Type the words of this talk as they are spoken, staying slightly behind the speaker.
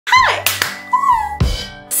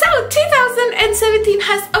2017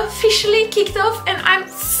 has officially kicked off and I'm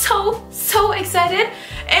so excited.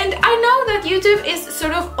 And I know that YouTube is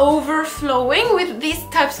sort of overflowing with these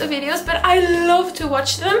types of videos, but I love to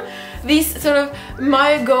watch them. These sort of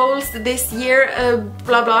my goals this year,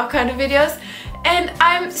 blah blah kind of videos. And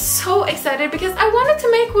I'm so excited because I wanted to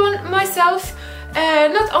make one myself,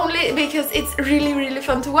 not only because it's really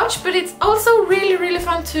fun to watch, but it's also really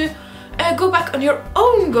fun to go back on your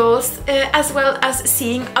own goals as well as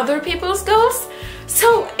seeing other people's goals.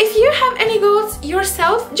 So if you have any goals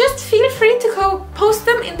yourself, just feel free to go post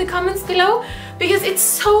them in the comments below, because it's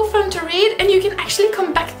so fun to read and you can actually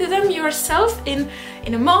come back to them yourself in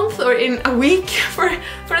a month or in a week for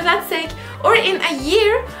that sake, or in a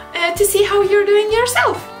year to see how you're doing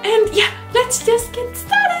yourself. And yeah, let's just get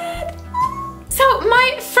started! So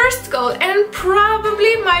my first goal, and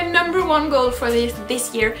probably my #1 goal for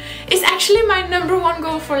this year, is actually my #1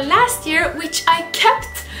 goal for last year, which I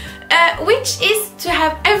kept, which is to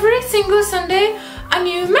have every single Sunday a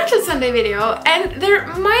new Metal Sunday video. And there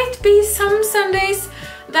might be some Sundays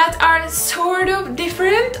that are sort of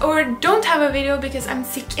different or don't have a video because I'm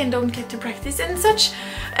sick and don't get to practice and such.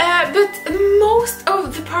 But most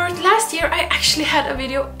of the part last year I actually had a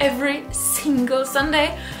video every single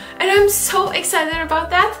Sunday. And I'm so excited about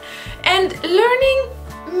that. And learning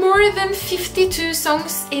more than 52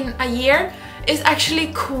 songs in a year is actually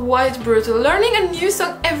quite brutal. Learning a new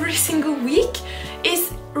song every single week is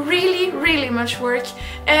really much work.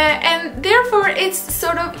 And therefore it's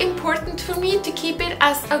sort of important for me to keep it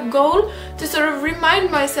as a goal, to sort of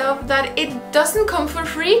remind myself that it doesn't come for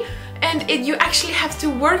free. And you actually have to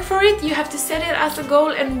work for it, you have to set it as a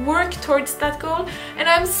goal and work towards that goal. And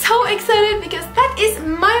I'm so excited because that is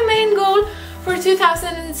my main goal for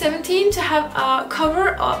 2017, to have a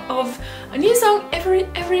cover of a new song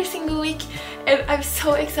every single week. And I'm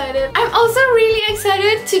so excited. I'm also really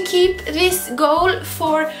excited to keep this goal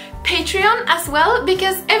for Patreon as well,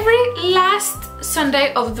 because every last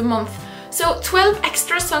Sunday of the month, so 12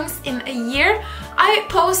 extra songs in a year, I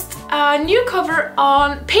post a new cover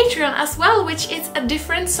on Patreon as well, which is a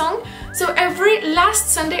different song. So every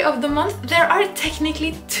last Sunday of the month there are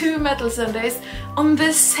technically 2 Metal Sundays on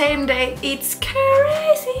the same day. It's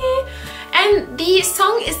crazy! And the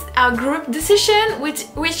song is a group decision,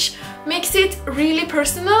 which makes it really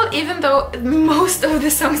personal, even though most of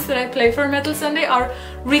the songs that I play for Metal Sunday are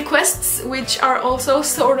requests, which are also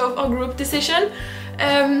sort of a group decision.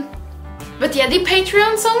 But yeah, the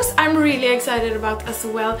Patreon songs I'm really excited about as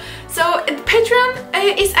well. So Patreon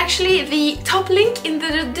is actually the top link in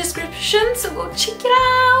the description, so go check it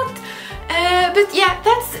out. But yeah,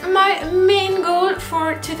 that's my main goal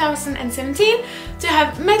for 2017, to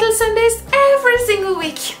have Metal Sundays every single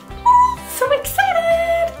week. So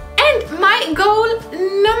excited! And my goal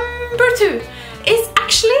 #2 is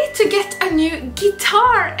actually to get a new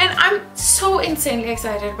guitar, and I'm so insanely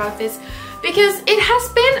excited about this. Because it has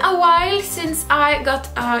been a while since I got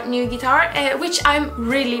a new guitar, which I'm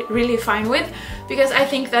really fine with, because I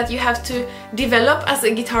think that you have to develop as a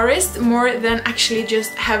guitarist more than actually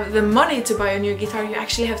just have the money to buy a new guitar. You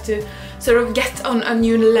actually have to sort of get on a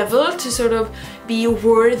new level to sort of be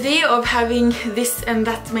worthy of having this and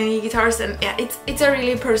that many guitars, and yeah, it's a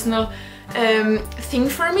really personal thing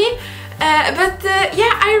for me.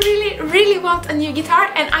 Yeah, I really want a new guitar,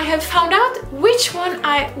 and I have found out which one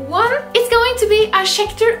I want. It's going to be a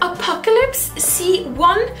Schecter Apocalypse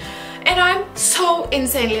C1, and I'm so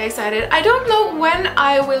insanely excited. I don't know when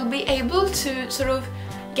I will be able to sort of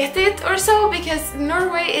get it or so, because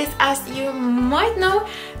Norway is, as you might know,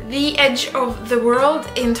 the edge of the world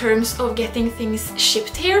in terms of getting things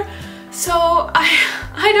shipped here. So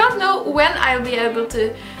I don't know when I'll be able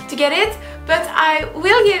to get it, but I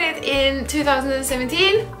will get it in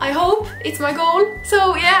 2017, I hope. It's my goal.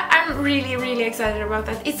 So yeah, I'm really excited about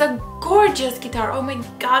that. It's a gorgeous guitar, oh my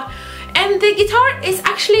god. And the guitar is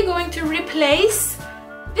actually going to replace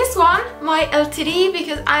this one, my LTD,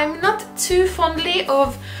 because I'm not too fondly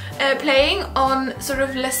of playing on sort of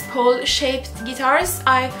Les Paul shaped guitars.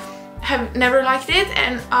 I have never liked it,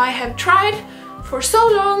 and I have tried for so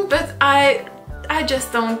long, but I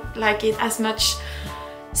just don't like it as much.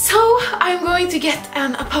 So I'm going to get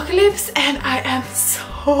an Apocalypse, and I am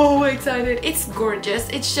so excited. It's gorgeous.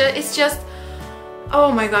 It's just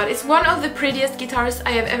oh my god, it's one of the prettiest guitars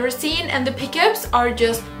I have ever seen, and the pickups are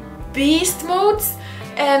just beast modes,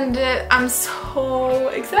 and I'm so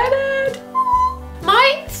excited.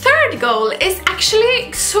 My third goal is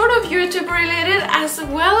actually sort of YouTube related as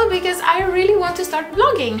well, because I really want to start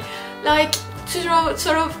vlogging, like to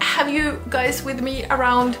sort of have you guys with me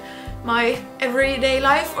around my everyday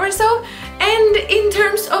life or so. And in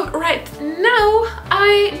terms of right now,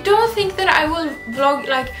 I don't think that I will vlog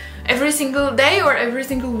like every single day or every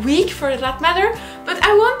single week for that matter, but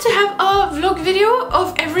I want to have a vlog video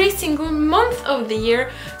of every single month of the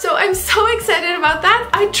year. So I'm so excited about that.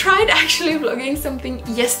 I tried actually vlogging something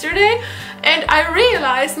yesterday and I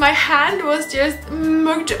realized my hand was just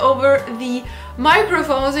mugged over the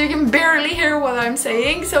microphone so you can barely hear what I'm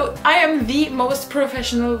saying. So I am the most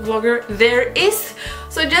professional vlogger there is,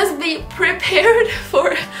 so just be prepared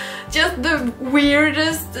for just the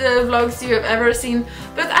weirdest vlogs you have ever seen.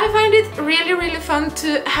 But I find it really fun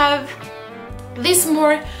to have this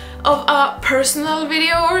more of a personal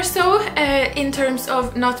video or so, in terms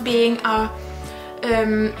of not being a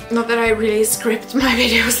not that I really script my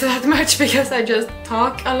videos that much because I just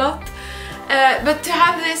talk a lot, but to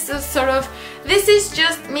have this sort of, this is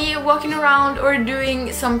just me walking around or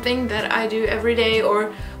doing something that I do every day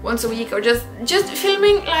or once a week, or just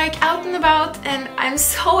filming like out and about, and I'm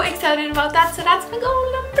so excited about that. So that's my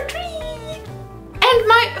goal number 3. And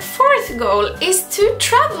my 4th goal is to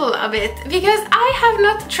travel a bit, because I have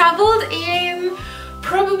not traveled in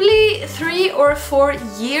probably 3 or 4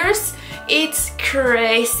 years. It's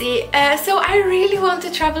crazy. So I really want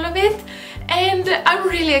to travel a bit, and I'm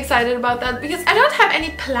really excited about that because I don't have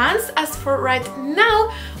any plans as for right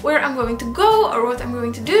now where I'm going to go or what I'm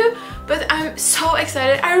going to do, but I'm so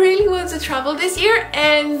excited. I really want to travel this year,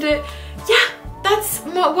 and yeah, that's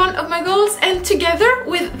one of my goals. And together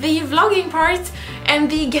with the vlogging part and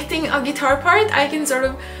the getting a guitar part, I can sort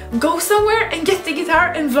of go somewhere and get the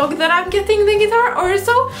guitar and vlog that I'm getting the guitar or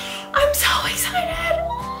so. I'm so excited!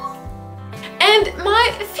 And my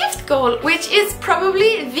 5th goal, which is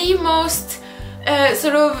probably the most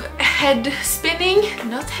sort of head spinning,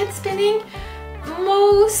 not head spinning,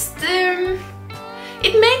 most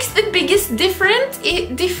it makes the biggest difference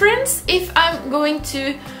if I'm going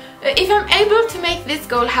to if I'm able to make this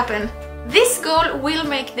goal happen. This goal will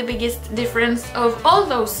make the biggest difference of all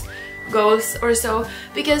those goals or so,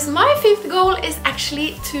 because my 5th goal is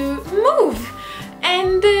actually to move.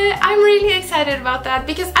 And I'm really excited about that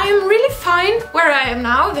because I am really fine where I am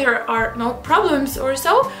now. There are no problems or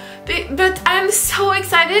so, but I'm so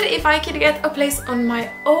excited if I can get a place on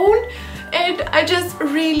my own, and I just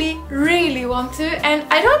really want to. And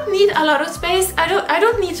I don't need a lot of space. I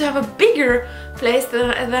don't need to have a bigger place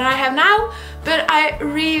than I have now, but I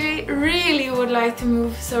really would like to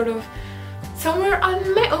move sort of somewhere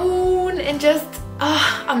on my own, and just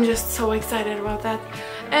I'm just so excited about that.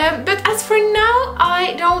 But as for now,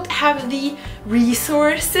 I don't have the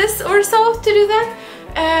resources or so to do that,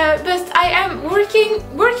 but I am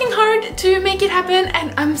working hard to make it happen,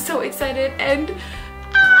 and I'm so excited. And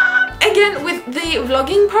again, with the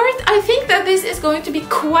vlogging part, I think that this is going to be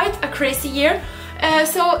quite a crazy year.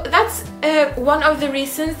 So that's one of the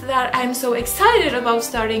reasons that I'm so excited about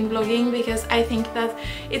starting vlogging, because I think that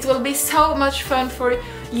it will be so much fun for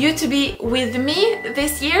you to be with me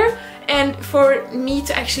this year, and for me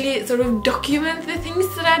to actually sort of document the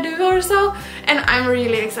things that I do or so. And I'm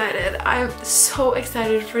really excited. I'm so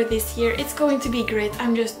excited for this year. It's going to be great.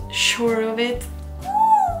 I'm just sure of it.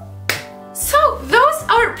 So those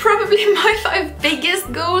are probably my 5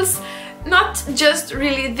 biggest goals. Not just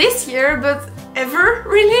really this year, but ever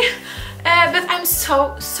really. But I'm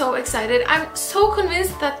so excited. I'm so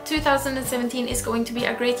convinced that 2017 is going to be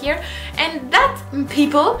a great year, and that,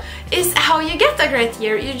 people, is how you get a great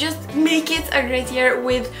year. You just make it a great year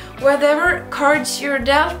with whatever cards you're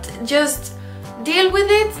dealt. Just deal with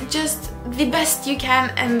it, just the best you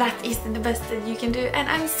can, and that is the best that you can do. And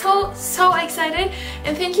I'm so excited,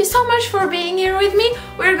 and thank you so much for being here with me.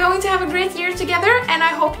 We're going to have a great year together, and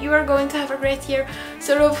I hope you are going to have a great year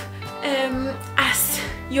sort of as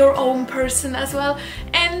your own person as well.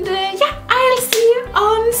 And yeah, I'll see you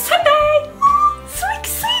on